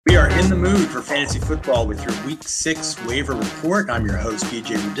We are in the mood for fantasy football with your Week 6 waiver report. I'm your host,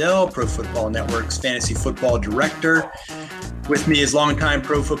 BJ Rudell, Pro Football Network's fantasy football director. With me is longtime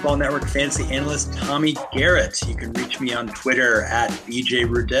Pro Football Network fantasy analyst Tommy Garrett. You can reach me on Twitter at BJ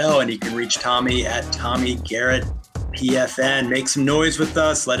Rudell, and you can reach Tommy at Tommy Garrett PFN. Make some noise with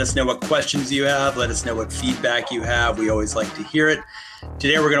us. Let us know what questions you have. Let us know what feedback you have. We always like to hear it.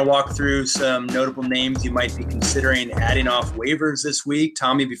 Today, we're going to walk through some notable names you might be considering adding off waivers this week.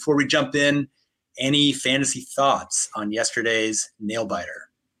 Tommy, before we jump in, any fantasy thoughts on yesterday's nail biter?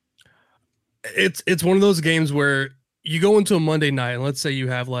 It's one of those games where you go into a Monday night and let's say you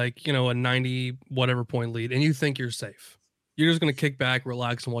have a 90 whatever point lead and you think you're safe. You're just going to kick back,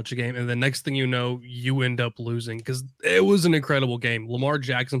 relax, and watch a game. And the next thing you know, you end up losing because it was an incredible game. Lamar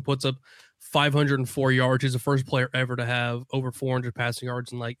Jackson puts up 504 yards. He's the first player ever to have over 400 passing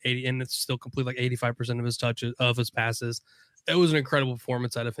yards and 80, and it's still complete 85% of his touches of his passes. It was an incredible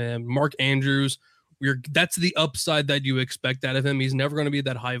performance out of him. Mark Andrews, that's the upside that you expect out of him. He's never going to be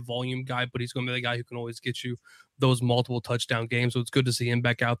that high volume guy, but he's going to be the guy who can always get you those multiple touchdown games. So it's good to see him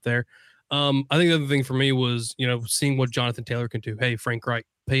back out there. I think the other thing for me was, seeing what Jonathan Taylor can do. Hey, Frank Reich,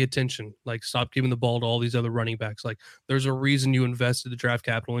 pay attention. Stop giving the ball to all these other running backs. There's a reason you invested the draft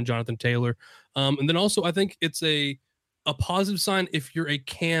capital in Jonathan Taylor. And then also, I think it's a positive sign if you're a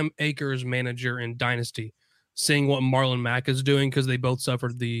Cam Akers manager in Dynasty, seeing what Marlon Mack is doing because they both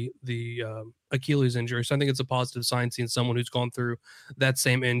suffered the Achilles injury. So I think it's a positive sign seeing someone who's gone through that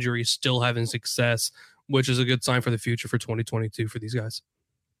same injury still having success, which is a good sign for the future for 2022 for these guys.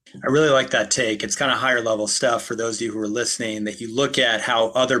 I really like that take. It's kind of higher level stuff for those of you who are listening, that you look at how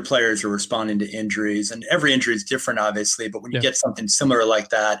other players are responding to injuries, and every injury is different, obviously, but when you get something similar like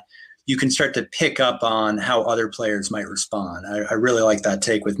that, you can start to pick up on how other players might respond. I really like that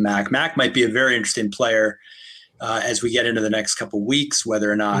take with Mac. Mac might be a very interesting player as we get into the next couple of weeks,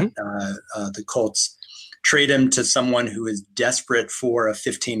 whether or not the Colts trade him to someone who is desperate for a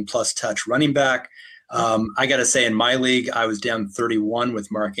 15-plus touch running back. I got to say, in my league, I was down 31 with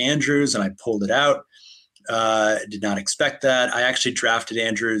Mark Andrews, and I pulled it out. Did not expect that. I actually drafted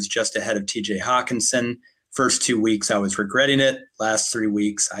Andrews just ahead of TJ Hawkinson. First 2 weeks, I was regretting it. Last 3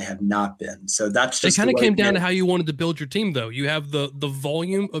 weeks, I have not been. So that's just it. Kind of came down to how you wanted to build your team, though. You have the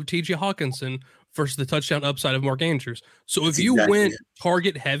volume of TJ Hawkinson versus the touchdown upside of Mark Andrews. So if you went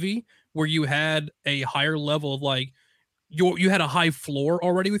target heavy, where you had a higher level of you had a high floor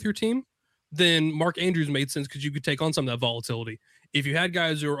already with your team, then Mark Andrews made sense because you could take on some of that volatility. If you had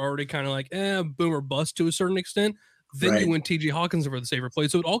guys who are already kind of boom or bust to a certain extent, then you went TJ Hawkinson for the safer play.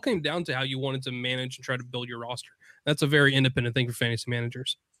 So it all came down to how you wanted to manage and try to build your roster. That's a very independent thing for fantasy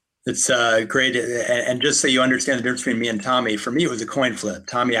managers. It's great. And just so you understand the difference between me and Tommy, for me, it was a coin flip.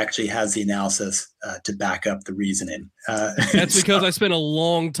 Tommy actually has the analysis to back up the reasoning. That's because I spent a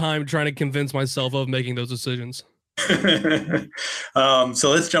long time trying to convince myself of making those decisions.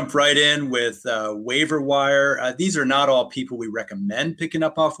 So let's jump right in with waiver wire. These are not all people we recommend picking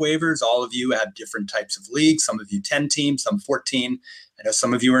up off waivers. All of you have different types of leagues. Some of you 10 teams, some 14. I know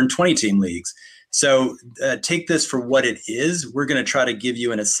some of you are in 20-team leagues. So take this for what it is. We're going to try to give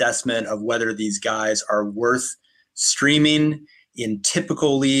you an assessment of whether these guys are worth streaming in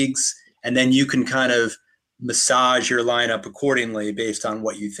typical leagues, and then you can kind of massage your lineup accordingly based on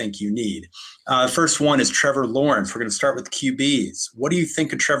what you think you need. First one is Trevor Lawrence. We're going to start with QBs. What do you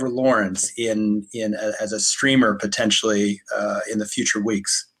think of Trevor Lawrence as a streamer potentially in the future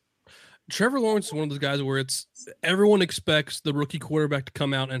weeks? Trevor Lawrence is one of those guys where everyone expects the rookie quarterback to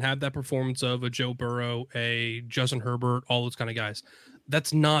come out and have that performance of a Joe Burrow, a Justin Herbert, all those kind of guys.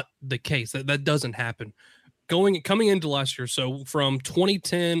 That's not the case. That doesn't happen. Coming into last year, so from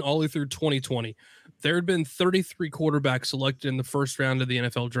 2010 all the way through 2020, there had been 33 quarterbacks selected in the first round of the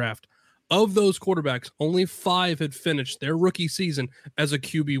NFL draft. Of those quarterbacks, only 5 had finished their rookie season as a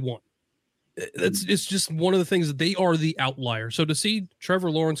QB1. It's just one of the things that they are the outlier. So to see Trevor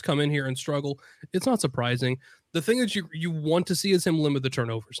Lawrence come in here and struggle, it's not surprising. The thing that you want to see is him limit the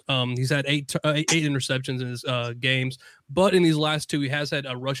turnovers. He's had eight interceptions in his games, but in these last 2, he has had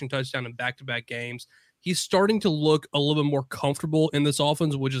a rushing touchdown in back-to-back games. He's starting to look a little bit more comfortable in this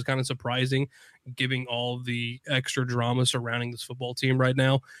offense, which is kind of surprising, given all the extra drama surrounding this football team right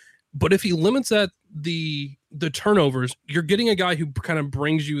now. But if he limits the turnovers, you're getting a guy who kind of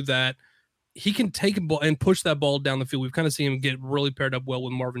brings you that he can take a ball and push that ball down the field. We've kind of seen him get really paired up well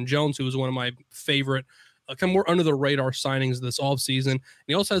with Marvin Jones, who was one of my favorite, kind of more under the radar signings this offseason. And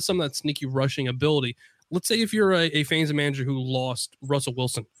he also has some of that sneaky rushing ability. Let's say if you're a fantasy manager who lost Russell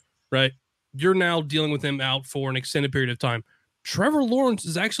Wilson, right? You're now dealing with him out for an extended period of time. Trevor Lawrence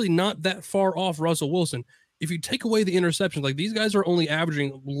is actually not that far off Russell Wilson. if you take away the interceptions, like these guys are only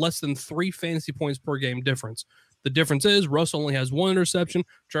averaging less than 3 fantasy points per game difference. The difference is Russ only has 1 interception.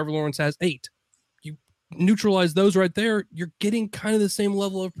 Trevor Lawrence has 8. You neutralize those right there, you're getting kind of the same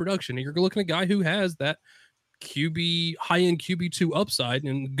level of production. And you're looking at a guy who has that high-end QB2 upside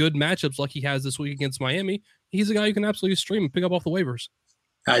and good matchups like he has this week against Miami. He's a guy you can absolutely stream and pick up off the waivers.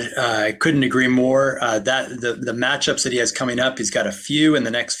 I couldn't agree more. That the matchups that he has coming up, he's got a few in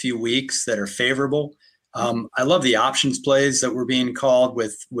the next few weeks that are favorable. I love the options plays that were being called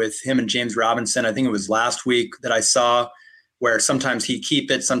with him and James Robinson. I think it was last week that I saw where sometimes he'd keep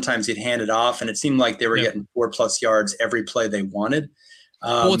it, sometimes he'd hand it off, and it seemed like they were getting 4+ yards every play they wanted.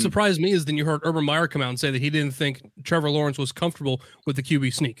 What surprised me is then you heard Urban Meyer come out and say that he didn't think Trevor Lawrence was comfortable with the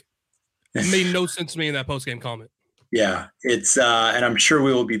QB sneak. It made no sense to me in that post-game comment. Yeah, it's and I'm sure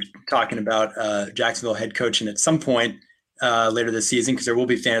we will be talking about Jacksonville head coaching at some point later this season because there will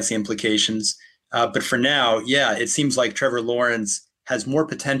be fantasy implications. But for now, yeah, it seems like Trevor Lawrence has more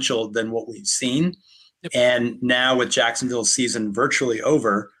potential than what we've seen. Yep. And now with Jacksonville's season virtually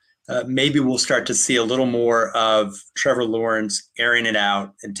over, maybe we'll start to see a little more of Trevor Lawrence airing it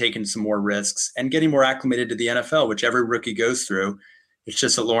out and taking some more risks and getting more acclimated to the NFL, which every rookie goes through. It's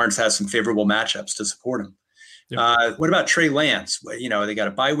just that Lawrence has some favorable matchups to support him. Yep. What about Trey Lance? You know, they got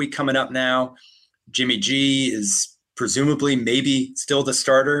a bye week coming up now. Jimmy G is presumably maybe still the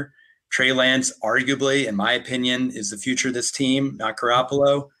starter. Trey Lance, arguably, in my opinion, is the future of this team, not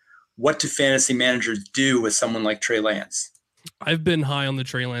Garoppolo. What do fantasy managers do with someone like Trey Lance? I've been high on the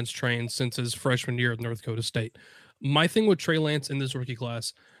Trey Lance train since his freshman year at North Dakota State. My thing with Trey Lance in this rookie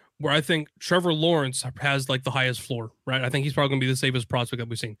class, where I think Trevor Lawrence has like the highest floor, right? I think he's probably going to be the safest prospect that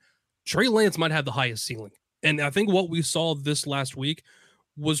we've seen. Trey Lance might have the highest ceiling. And I think what we saw this last week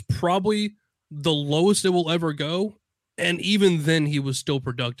was probably the lowest it will ever go. And even then, he was still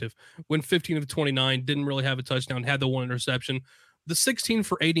productive. Went 15 of 29, didn't really have a touchdown, had the 1 interception. The 16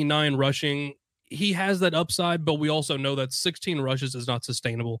 for 89 rushing, he has that upside, but we also know that 16 rushes is not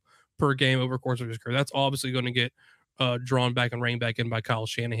sustainable per game over the course of his career. That's obviously going to get drawn back and reined back in by Kyle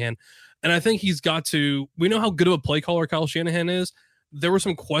Shanahan. And I think he's got to – we know how good of a play caller Kyle Shanahan is. There were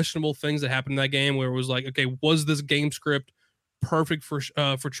some questionable things that happened in that game where it was like, okay, was this game script perfect for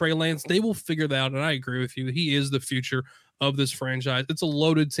Trey Lance? They will figure that out, and I agree with you. He is the future of this franchise. It's a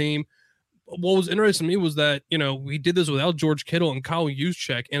loaded team. What was interesting to me was that, you know, we did this without George Kittle, and Kyle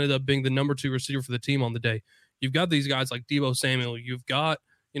Juszczyk ended up being the number 2 receiver for the team on the day. You've got these guys like Deebo Samuel. You've got,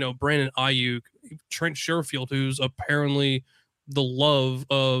 you know, Brandon Ayuk, Trent Sherfield, who's apparently the love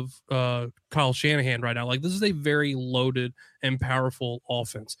of Kyle Shanahan right now. Like, this is a very loaded and powerful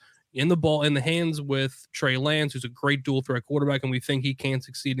offense. In the ball in the hands with Trey Lance, who's a great dual threat quarterback, and we think he can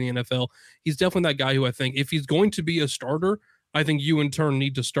succeed in the NFL. He's definitely that guy who I think if he's going to be a starter, I think you in turn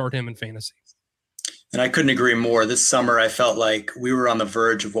need to start him in fantasy. And I couldn't agree more. This summer, I felt like we were on the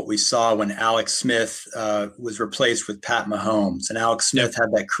verge of what we saw when Alex Smith was replaced with Pat Mahomes. And Alex Smith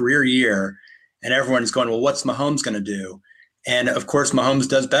had that career year, and everyone's going, well, what's Mahomes going to do? And of course, Mahomes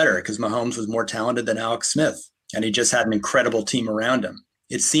does better because Mahomes was more talented than Alex Smith, and he just had an incredible team around him.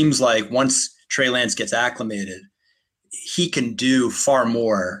 It seems like once Trey Lance gets acclimated, he can do far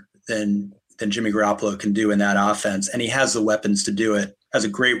more than Jimmy Garoppolo can do in that offense, and he has the weapons to do it. Has a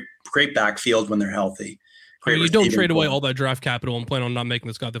great backfield when they're healthy. You don't trade away all that draft capital and plan on not making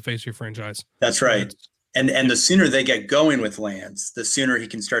this guy the face of your franchise. That's right. And the sooner they get going with Lance, the sooner he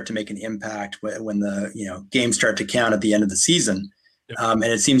can start to make an impact when the games start to count at the end of the season. Yep. And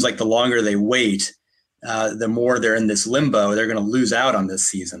it seems like the longer they wait, the more they're in this limbo. They're going to lose out on this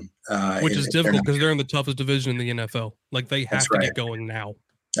season, which is difficult because they're in the toughest division in the NFL. Like, they have to get going now.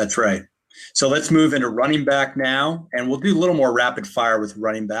 That's right. So let's move into running back now, and we'll do a little more rapid fire with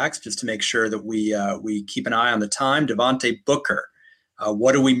running backs just to make sure that we keep an eye on the time. Devontae Booker.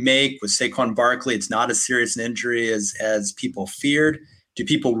 What do we make with Saquon Barkley? It's not as serious an injury as people feared. Do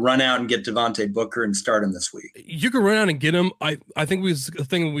people run out and get Devontae Booker and start him this week? You can run out and get him. I think a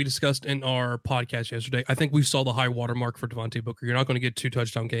thing we discussed in our podcast yesterday. I think we saw the high watermark for Devontae Booker. You're not going to get 2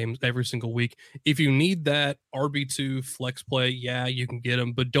 touchdown games every single week. If you need that RB2 flex play, yeah, you can get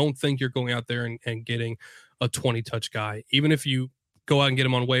him, but don't think you're going out there and getting a 20 touch guy. Even if you go out and get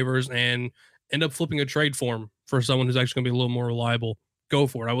him on waivers and end up flipping a trade for him for someone who's actually going to be a little more reliable, go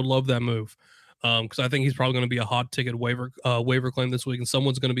for it. I would love that move. Because I think he's probably going to be a hot ticket waiver claim this week, and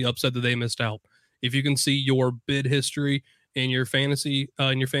someone's going to be upset that they missed out. If you can see your bid history in your fantasy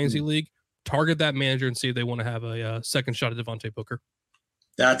league, target that manager and see if they want to have a second shot at Devontae Booker.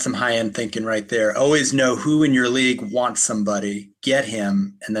 That's some high-end thinking right there. Always know who in your league wants somebody, get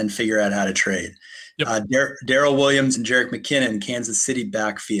him, and then figure out how to trade. Yep. Darrell Williams and Jerick McKinnon, Kansas City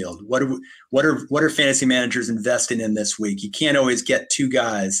backfield. What are fantasy managers investing in this week? You can't always get two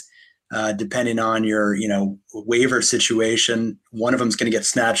guys, depending on your waiver situation. One of them is going to get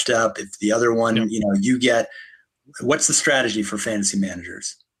snatched up. If the other one, Yep. you get. What's the strategy for fantasy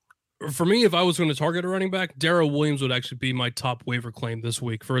managers? For me, if I was going to target a running back, Darrell Williams would actually be my top waiver claim this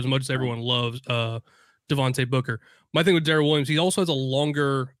week. For as much as everyone loves Devontae Booker, my thing with Darrell Williams, he also has a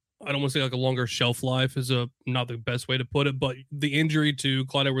longer. I don't want to say like a longer shelf life is not the best way to put it, but the injury to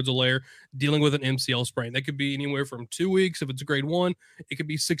Clyde Edwards-Helaire, dealing with an MCL sprain, that could be anywhere from 2 weeks if it's a grade 1. It could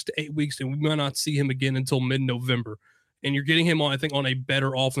be 6 to 8 weeks, and we might not see him again until mid-November. And you're getting him on, I think, on a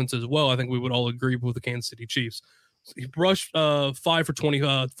better offense as well. I think we would all agree with the Kansas City Chiefs. He rushed 5 for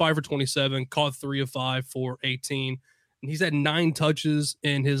 27, caught 3 of 5 for 18. And he's had 9 touches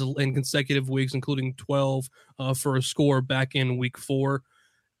in consecutive weeks, including 12 for a score back in week 4.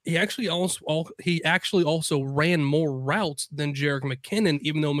 He actually also ran more routes than Jerick McKinnon,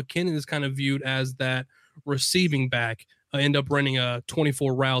 even though McKinnon is kind of viewed as that receiving back. End up running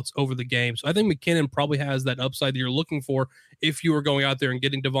 24 routes over the game. So I think McKinnon probably has that upside that you're looking for. If you were going out there and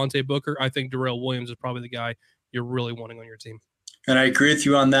getting Devontae Booker, I think Darrell Williams is probably the guy you're really wanting on your team. And I agree with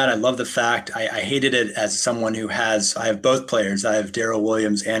you on that. I love the fact I hated it as someone who I have both players. I have Darrell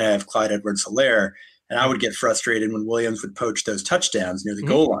Williams and I have Clyde Edwards-Helaire. And I would get frustrated when Williams would poach those touchdowns near the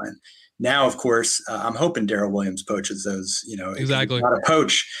goal line. Now, of course, I'm hoping Darrell Williams poaches those, Exactly. Not a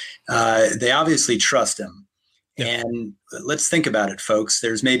poach. They obviously trust him. Yeah. And let's think about it, folks.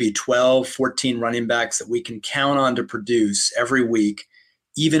 There's maybe 12, 14 running backs that we can count on to produce every week,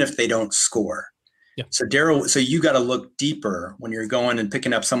 even if they don't score. Yeah. So you got to look deeper when you're going and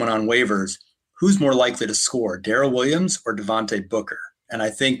picking up someone on waivers. Who's more likely to score, Darrell Williams or Devontae Booker? And I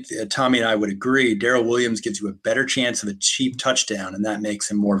think Tommy and I would agree, Darrell Williams gives you a better chance of a cheap touchdown, and that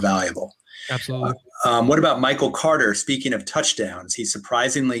makes him more valuable. Absolutely. What about Michael Carter? Speaking of touchdowns, he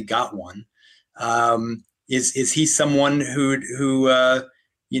surprisingly got one. Is he someone who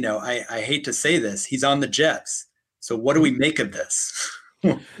I hate to say this, he's on the Jets. So what do we make of this?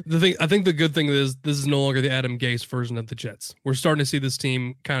 I think the good thing is this is no longer the Adam Gase version of the Jets. We're starting to see this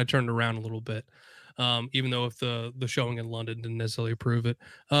team kind of turned around a little bit. Even though if the showing in London didn't necessarily prove it.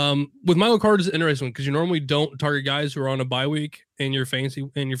 With Michael Carter is an interesting one because you normally don't target guys who are on a bye week in your fantasy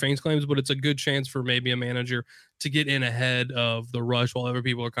claims, but it's a good chance for maybe a manager to get in ahead of the rush while other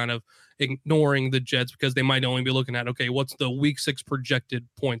people are kind of ignoring the Jets because they might only be looking at, okay, what's the week 6 projected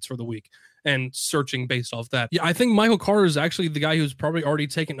points for the week and searching based off that. Yeah, I think Michael Carter is actually the guy who's probably already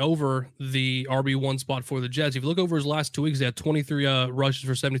taken over the RB1 spot for the Jets. If you look over his last 2 weeks, he had 23 rushes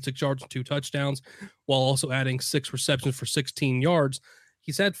for 76 yards and 2 touchdowns, while also adding 6 receptions for 16 yards.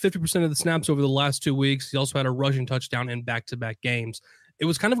 He's had 50% of the snaps over the last 2 weeks. He also had a rushing touchdown in back-to-back games. It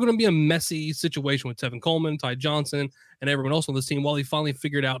was kind of going to be a messy situation with Tevin Coleman, Ty Johnson, and everyone else on this team while he finally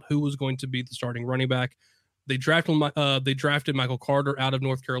figured out who was going to be the starting running back. They drafted Michael Carter out of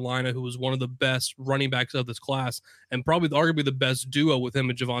North Carolina, who was one of the best running backs of this class, and probably arguably the best duo with him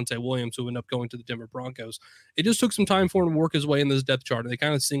and Javonte Williams, who ended up going to the Denver Broncos. It just took some time for him to work his way in this depth chart, and they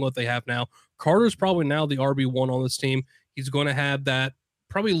kind of seeing what they have now. Carter's probably now the RB1 on this team. He's going to have that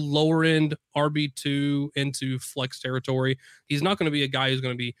probably lower end RB2 into flex territory. He's not going to be a guy who's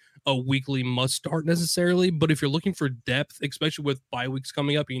going to be a weekly must start necessarily, but if you're looking for depth, especially with bye weeks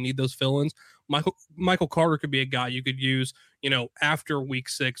coming up, you need those fill-ins. Michael Carter could be a guy you could use, after week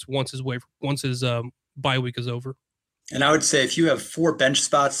 6 once his bye week is over. And I would say if you have 4 bench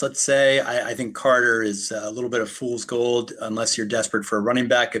spots, let's say, I think Carter is a little bit of fool's gold unless you're desperate for a running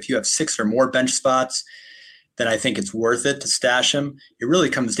back. If you have 6 or more bench spots, then I think it's worth it to stash him. It really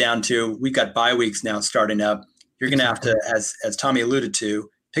comes down to, we've got bye weeks now starting up. You're going to have to, as Tommy alluded to,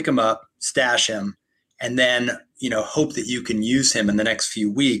 pick him up, stash him, and then, hope that you can use him in the next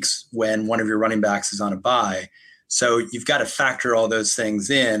few weeks when one of your running backs is on a bye. So you've got to factor all those things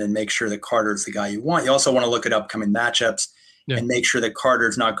in and make sure that Carter's the guy you want. You also want to look at upcoming matchups and make sure that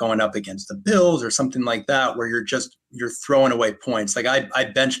Carter's not going up against the Bills or something like that, where you're throwing away points. Like I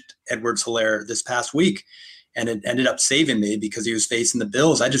benched Edwards-Helaire this past week, and it ended up saving me because he was facing the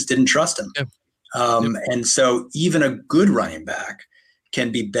Bills. I just didn't trust him. And so even a good running back can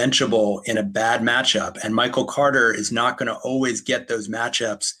be benchable in a bad matchup. And Michael Carter is not going to always get those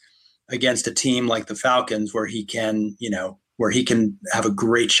matchups against a team like the Falcons where he can have a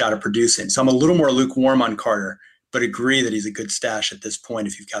great shot at producing. So I'm a little more lukewarm on Carter, but agree that he's a good stash at this point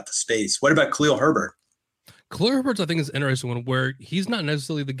if you've got the space. What about Khalil Herbert? Khalil Herbert's, I think, is an interesting one where he's not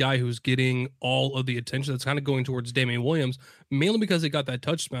necessarily the guy who's getting all of the attention. That's kind of going towards Damian Williams, mainly because he got that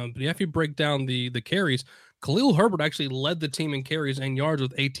touchdown. But if you break down the carries, Khalil Herbert actually led the team in carries and yards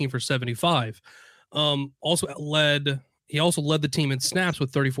with 18 for 75. He also led the team in snaps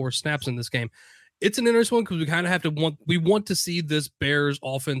with 34 snaps in this game. It's an interesting one because we kind of want to see this Bears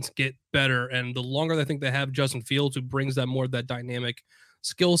offense get better. And the longer I think they have Justin Fields, who brings that more of that dynamic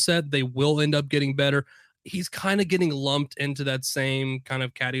skill set, they will end up getting better. He's kind of getting lumped into that same kind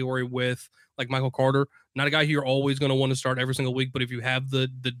of category with like Michael Carter, not a guy who you're always going to want to start every single week. But if you have the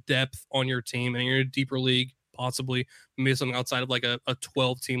depth on your team and you're in a deeper league, possibly maybe something outside of like a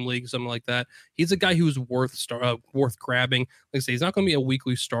 12-team league, something like that, he's a guy who's worth grabbing. Like I say, he's not going to be a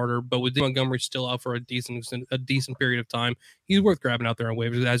weekly starter, but with Montgomery still out for a decent period of time, he's worth grabbing out there on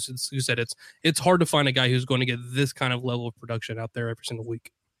waivers. As you said, it's hard to find a guy who's going to get this kind of level of production out there every single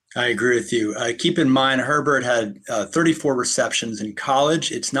week. I agree with you. Keep in mind, Herbert had 34 receptions in college.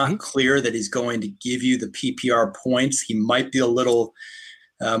 It's not clear that he's going to give you the PPR points. He might be a little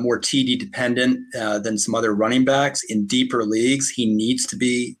more TD dependent than some other running backs. In deeper leagues, he needs to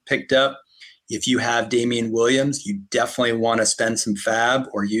be picked up. If you have Damian Williams, you definitely want to spend some fab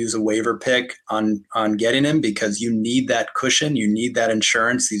or use a waiver pick on getting him because you need that cushion. You need that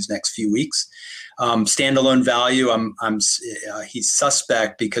insurance these next few weeks. Standalone value, he's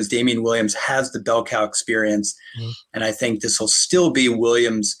suspect because Damian Williams has the bell cow experience, and I think this will still be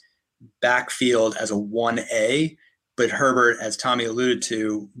Williams' backfield as a 1A. But Herbert, as Tommy alluded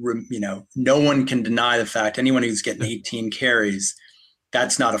to, no one can deny the fact anyone who's getting 18 carries,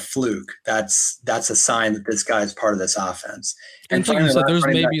 that's not a fluke. That's a sign that this guy is part of this offense. And finally, you said, there's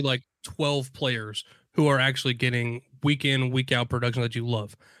maybe like 12 players who are actually getting week in, week out production that you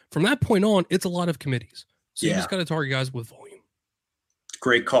love. From that point on, it's a lot of committees. So you just got to target guys with volume.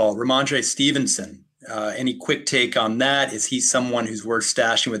 Great call. Ramondre Stevenson, any quick take on that? Is he someone who's worth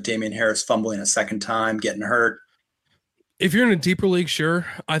stashing with Damian Harris fumbling a second time, getting hurt? If you're in a deeper league, sure.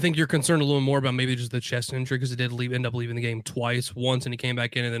 I think you're concerned a little more about maybe just the chest injury because he did end up leaving the game twice. Once, and he came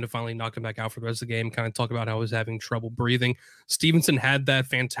back in, and then it finally knocked him back out for the rest of the game. Kind of talk about how he was having trouble breathing. Stevenson had that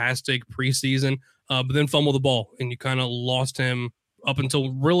fantastic preseason, but then fumbled the ball, and you kind of lost him up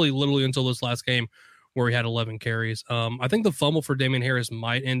until literally until this last game where he had 11 carries. I think the fumble for Damian Harris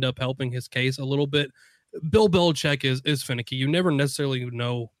might end up helping his case a little bit. Bill Belichick is finicky. You never necessarily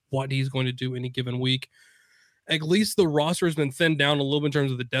know what he's going to do any given week. At least the roster has been thinned down a little bit in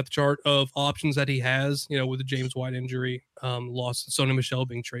terms of the depth chart of options that he has, with the James White injury, loss, Sony Michel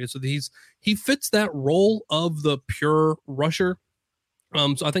being traded. So he fits that role of the pure rusher.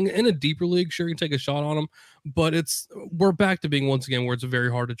 So I think in a deeper league, sure, you can take a shot on him, but we're back to being once again where it's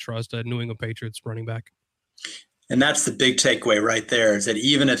very hard to trust a New England Patriots running back. And that's the big takeaway right there is that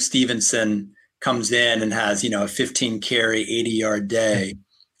even if Stevenson comes in and has, a 15 carry, 80-yard day,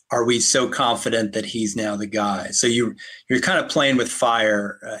 are we so confident that he's now the guy? So you're kind of playing with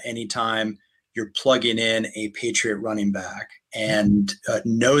fire anytime you're plugging in a Patriot running back and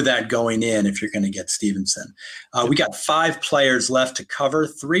know that going in if you're going to get Stevenson. We got 5 players left to cover.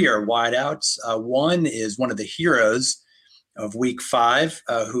 3 are wideouts. One is one of the heroes of week 5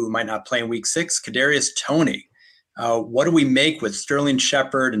 who might not play in week 6, Kadarius Toney. What do we make with Sterling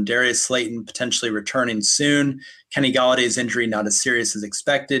Shepard and Darius Slayton potentially returning soon? Kenny Galladay's injury not as serious as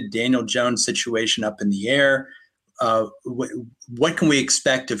expected. Daniel Jones' situation up in the air. What can we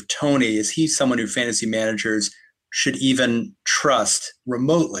expect of Toney? Is he someone who fantasy managers should even trust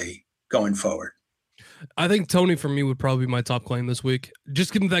remotely going forward? I think Toney for me would probably be my top claim this week.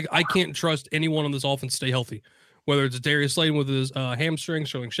 Just given the fact I can't trust anyone on this offense to stay healthy. Whether it's Darius Slayton with his hamstring,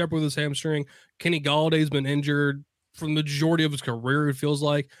 Sterling Shepard with his hamstring, Kenny Galladay's been injured for the majority of his career, it feels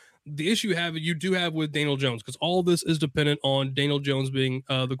like. The issue you do have with Daniel Jones, because all this is dependent on Daniel Jones being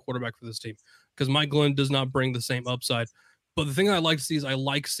the quarterback for this team, because Mike Glenn does not bring the same upside. But the thing I like to see is I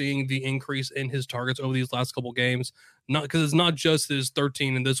like seeing the increase in his targets over these last couple games, not because it's not just his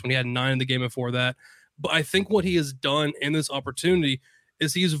 13 in this one. He had 9 in the game before that. But I think what he has done in this opportunity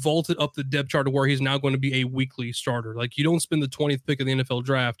is he's vaulted up the depth chart to where he's now going to be a weekly starter. Like, you don't spend the 20th pick of the NFL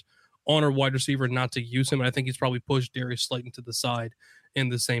draft on a wide receiver not to use him. And I think he's probably pushed Darius Slayton to the side in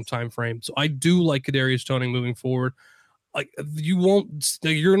the same time frame. So I do like Kadarius Toney moving forward. Like, you're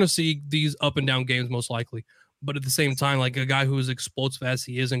going to see these up and down games most likely. But at the same time, like a guy who is explosive as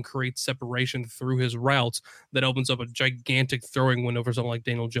he is and creates separation through his routes, that opens up a gigantic throwing window for someone like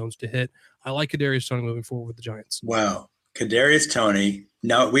Daniel Jones to hit. I like Kadarius Toney moving forward with the Giants. Wow. Kadarius Toney.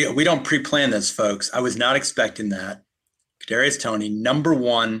 No, we don't pre-plan this, folks. I was not expecting that. Kadarius Toney, number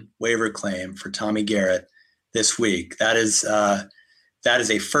 1 waiver claim for Tommy Garrett this week. That is That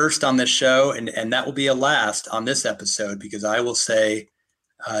is a first on this show, and that will be a last on this episode, because I will say,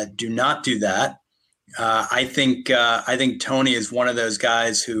 do not do that. I think Tony is one of those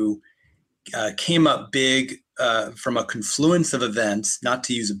guys who came up big from a confluence of events, not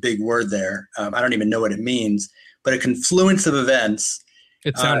to use a big word there. I don't even know what it means, but a confluence of events.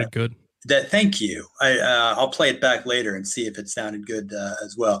 It sounded good. Thank you. I'll play it back later and see if it sounded good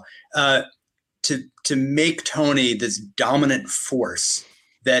as well. To make Tony this dominant force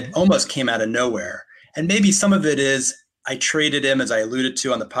that almost came out of nowhere. And maybe some of it is I traded him, as I alluded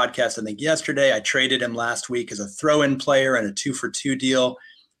to on the podcast, I think yesterday. I traded him last week as a throw-in player and a 2-for-2 deal.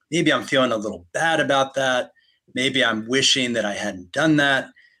 Maybe I'm feeling a little bad about that. Maybe I'm wishing that I hadn't done that.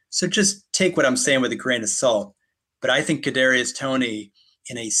 So just take what I'm saying with a grain of salt. But I think Kadarius Toney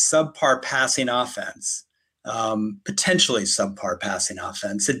in a subpar passing offense, potentially subpar passing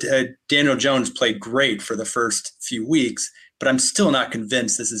offense. Daniel Jones played great for the first few weeks, but I'm still not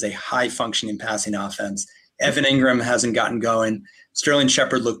convinced this is a high-functioning passing offense. Evan Ingram hasn't gotten going. Sterling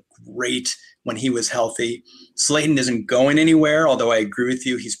Shepard looked great when he was healthy. Slayton isn't going anywhere, although I agree with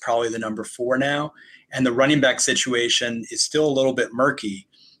you, he's probably the number 4 now. And the running back situation is still a little bit murky.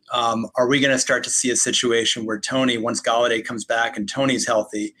 Are we going to start to see a situation where Tony, once Golladay comes back and Tony's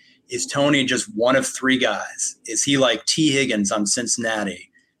healthy, is Tony just one of 3 guys? Is he like T. Higgins on Cincinnati,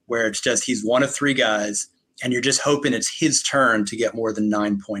 where it's just he's one of 3 guys, and you're just hoping it's his turn to get more than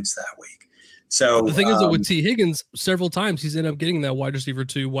 9 points that week? So the thing is that with T. Higgins, several times he's ended up getting that wide receiver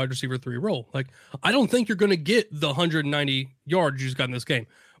 2, wide receiver 3 role. Like, I don't think you're going to get the 190 yards you just got in this game.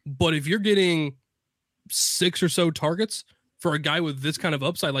 But if you're getting 6 or so targets for a guy with this kind of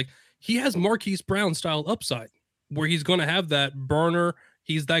upside, like he has Marquise Brown style upside where he's going to have that burner.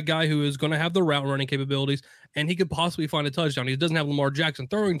 He's that guy who is going to have the route running capabilities, and he could possibly find a touchdown. He doesn't have Lamar Jackson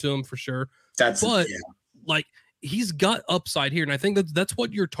throwing to him for sure. Like he's got upside here. And I think that's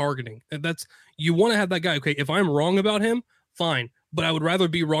what you're targeting. And you want to have that guy. Okay, if I'm wrong about him, fine. But I would rather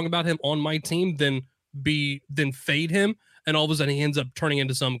be wrong about him on my team than fade him. And all of a sudden he ends up turning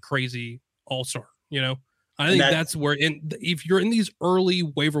into some crazy all-star, you know? I think that's where if you're in these early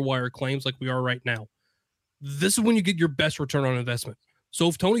waiver wire claims like we are right now, this is when you get your best return on investment. So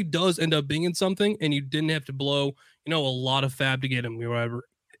if Tony does end up being in something and you didn't have to blow, a lot of fab to get him, whatever,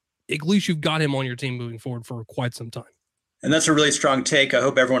 at least you've got him on your team moving forward for quite some time. And that's a really strong take. I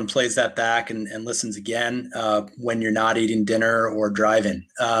hope everyone plays that back and listens again when you're not eating dinner or driving.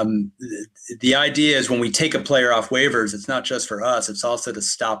 The idea is when we take a player off waivers, it's not just for us. It's also to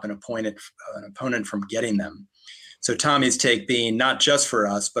stop an opponent from getting them. So Tommy's take being not just for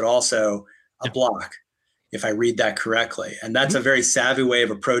us, but also a block, if I read that correctly. And that's a very savvy way of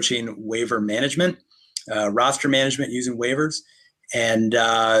approaching waiver management, roster management using waivers. And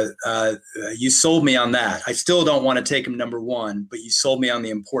you sold me on that. I still don't want to take him number 1, but you sold me on the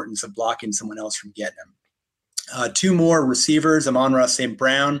importance of blocking someone else from getting him. 2 more receivers, Amon-Ra St.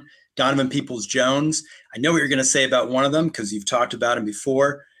 Brown, Donovan Peoples-Jones. I know what you're going to say about one of them because you've talked about him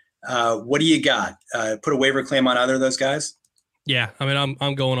before. What do you got? Put a waiver claim on either of those guys? Yeah, I mean,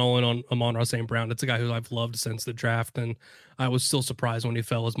 I'm going all in on Amon-Ra St. Brown. It's a guy who I've loved since the draft, and I was still surprised when he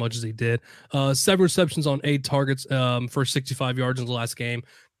fell as much as he did. 7 receptions on 8 targets for 65 yards in the last game.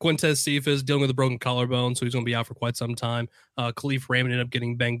 Quintez Cephas dealing with a broken collarbone, so he's going to be out for quite some time. Khalif Raymond ended up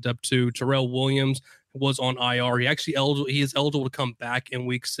getting banged up too. Terrell Williams was on IR. He is eligible to come back in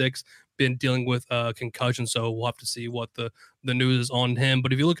week 6. Been dealing with concussion, so we'll have to see what the news is on him.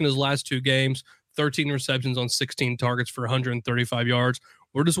 But if you look in his last 2 games, 13 receptions on 16 targets for 135 yards.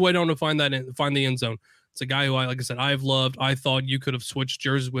 We're just waiting on to find the end zone. It's a guy who, like I said, I've loved. I thought you could have switched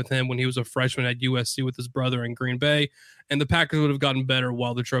jerseys with him when he was a freshman at USC with his brother in Green Bay, and the Packers would have gotten better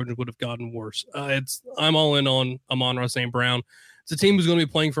while the Trojans would have gotten worse. I'm all in on Amon-Ra St. Brown. It's a team who's going to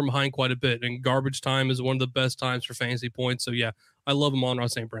be playing from behind quite a bit, and garbage time is one of the best times for fantasy points. So, yeah, I love Amon-Ra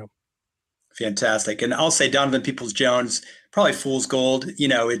St. Brown. Fantastic. And I'll say Donovan Peoples-Jones, probably fool's gold.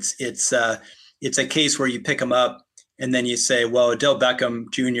 It's a case where you pick him up and then you say, well, Odell Beckham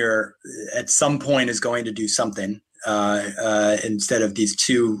Jr. at some point is going to do something instead of these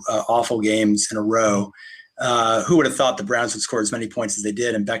 2 awful games in a row. Who would have thought the Browns would score as many points as they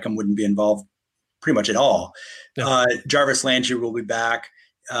did and Beckham wouldn't be involved pretty much at all? Yeah. Jarvis Landry will be back.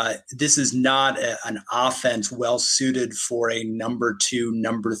 This is not an offense well suited for a number 2,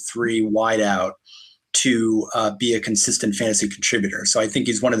 number 3 wideout to be a consistent fantasy contributor. So I think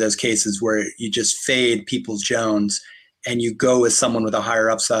he's one of those cases where you just fade Peoples-Jones and you go with someone with a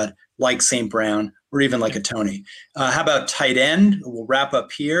higher upside like St. Brown or even like a Tony. How about tight end? We'll wrap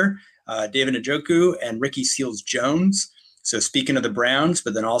up here. David Njoku and Ricky Seals-Jones. So speaking of the Browns,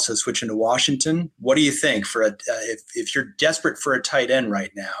 but then also switching to Washington, what do you think for if you're desperate for a tight end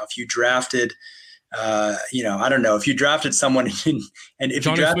right now? If you drafted, I don't know, if you drafted someone and if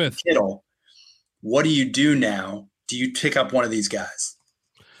Johnny you drafted Smith. Kittle, what do you do now? Do you pick up one of these guys?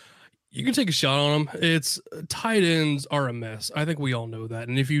 You can take a shot on them. It's tight ends are a mess. I think we all know that.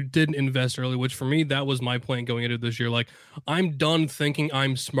 And if you didn't invest early, which for me, that was my plan going into this year. Like, I'm done thinking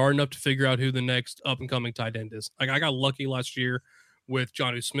I'm smart enough to figure out who the next up and coming tight end is. Like, I got lucky last year with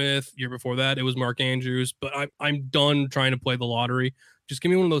Johnny Smith. Year before that, it was Mark Andrews. But I'm done trying to play the lottery. Just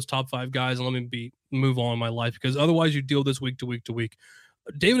give me one of those top 5 guys and let me move on in my life, because otherwise you deal this week to week to week.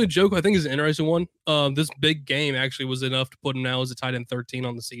 David Njoku, I think, is an interesting one. This big game actually was enough to put him now as a tight end 13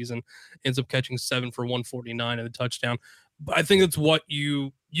 on the season. Ends up catching 7 for 149 and a touchdown. But I think that's what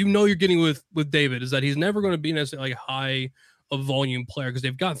you're getting with David, is that he's never going to be necessarily like a high of volume player, because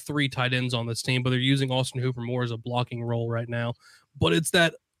they've got 3 tight ends on this team, but they're using Austin Hooper more as a blocking role right now. But it's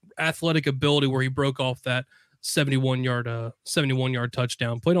that athletic ability where he broke off that 71-yard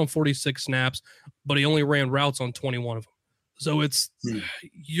touchdown, played on 46 snaps, but he only ran routes on 21 of them. So it's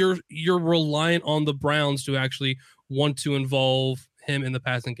you're reliant on the Browns to actually want to involve him in the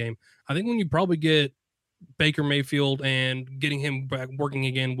passing game. I think when you probably get Baker Mayfield and getting him back working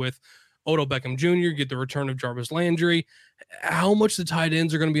again with Odell Beckham Jr., get the return of Jarvis Landry, how much the tight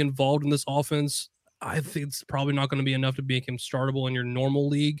ends are going to be involved in this offense, I think it's probably not going to be enough to make him startable in your normal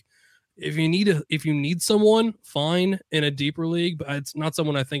league. If you need someone, fine, in a deeper league, but it's not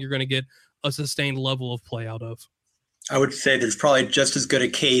someone I think you're going to get a sustained level of play out of. I would say there's probably just as good a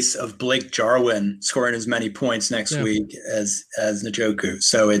case of Blake Jarwin scoring as many points next week as Njoku.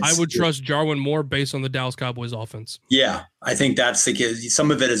 So I would trust Jarwin more based on the Dallas Cowboys offense. Yeah, I think that's the case. Some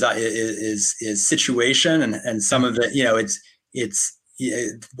of it is situation, and some of it, it's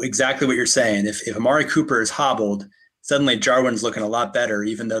exactly what you're saying. If Amari Cooper is hobbled, suddenly Jarwin's looking a lot better,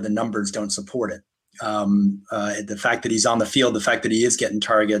 even though the numbers don't support it. The fact that he's on the field, the fact that he is getting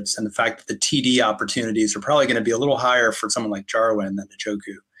targets, and the fact that the TD opportunities are probably going to be a little higher for someone like Jarwin than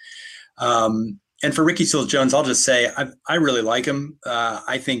Njoku. And for Ricky Seals-Jones, I'll just say I really like him.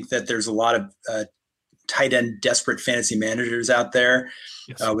 I think that there's a lot of tight end desperate fantasy managers out there.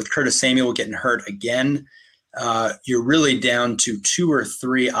 Yes. With Curtis Samuel getting hurt again, you're really down to 2 or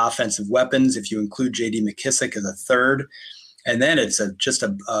 3 offensive weapons if you include J.D. McKissick as a third. And then it's just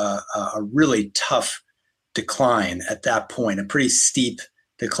a really tough decline at that point, a pretty steep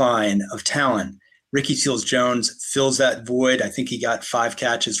decline of talent. Ricky Seals-Jones fills that void. I think he got 5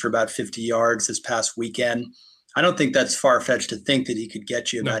 catches for about 50 yards this past weekend. I don't think that's far-fetched to think that he could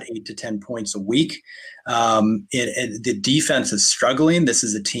get you about 8 to 10 points a week. The defense is struggling. This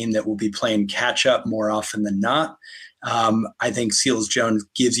is a team that will be playing catch-up more often than not. I think Seals-Jones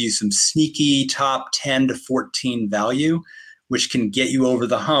gives you some sneaky top 10 to 14 value, which can get you over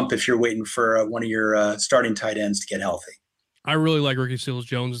the hump if you're waiting for one of your starting tight ends to get healthy. I really like Ricky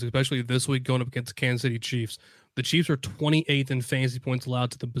Seals-Jones, especially this week going up against the Kansas City Chiefs. The Chiefs are 28th in fantasy points allowed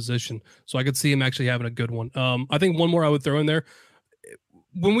to the position, so I could see him actually having a good one. I think one more I would throw in there.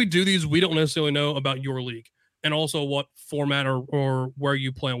 When we do these, we don't necessarily know about your league and also what format or where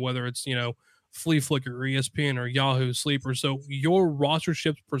you play on, whether it's, Flea Flicker or ESPN or Yahoo Sleeper. So your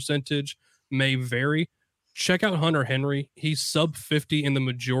rostership percentage may vary. Check out Hunter Henry. He's sub 50 in the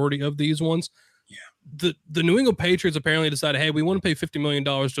majority of these ones. Yeah. The New England Patriots apparently decided, hey, we want to pay $50 million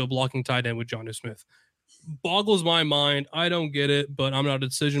to a blocking tight end with Johnny Smith. Boggles my mind. I don't get it, but I'm not a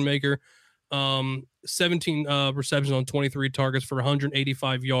decision maker. 17 receptions on 23 targets for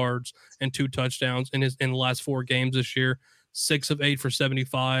 185 yards and 2 touchdowns in the last 4 games this year. 6 of 8 for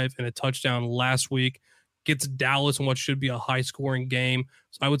 75 and a touchdown last week. Gets Dallas in what should be a high-scoring game.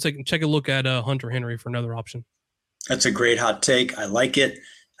 So I would say check a look at Hunter Henry for another option. That's a great hot take. I like it.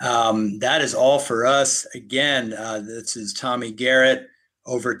 That is all for us. Again, this is Tommy Garrett.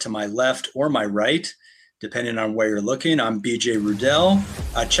 Over to my left or my right, depending on where you're looking. I'm BJ Rudell.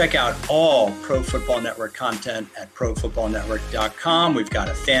 Check out all Pro Football Network content at profootballnetwork.com. We've got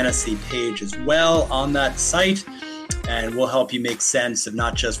a fantasy page as well on that site, and we'll help you make sense of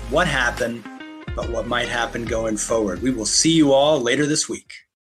not just what happened, but what might happen going forward. We will see you all later this week.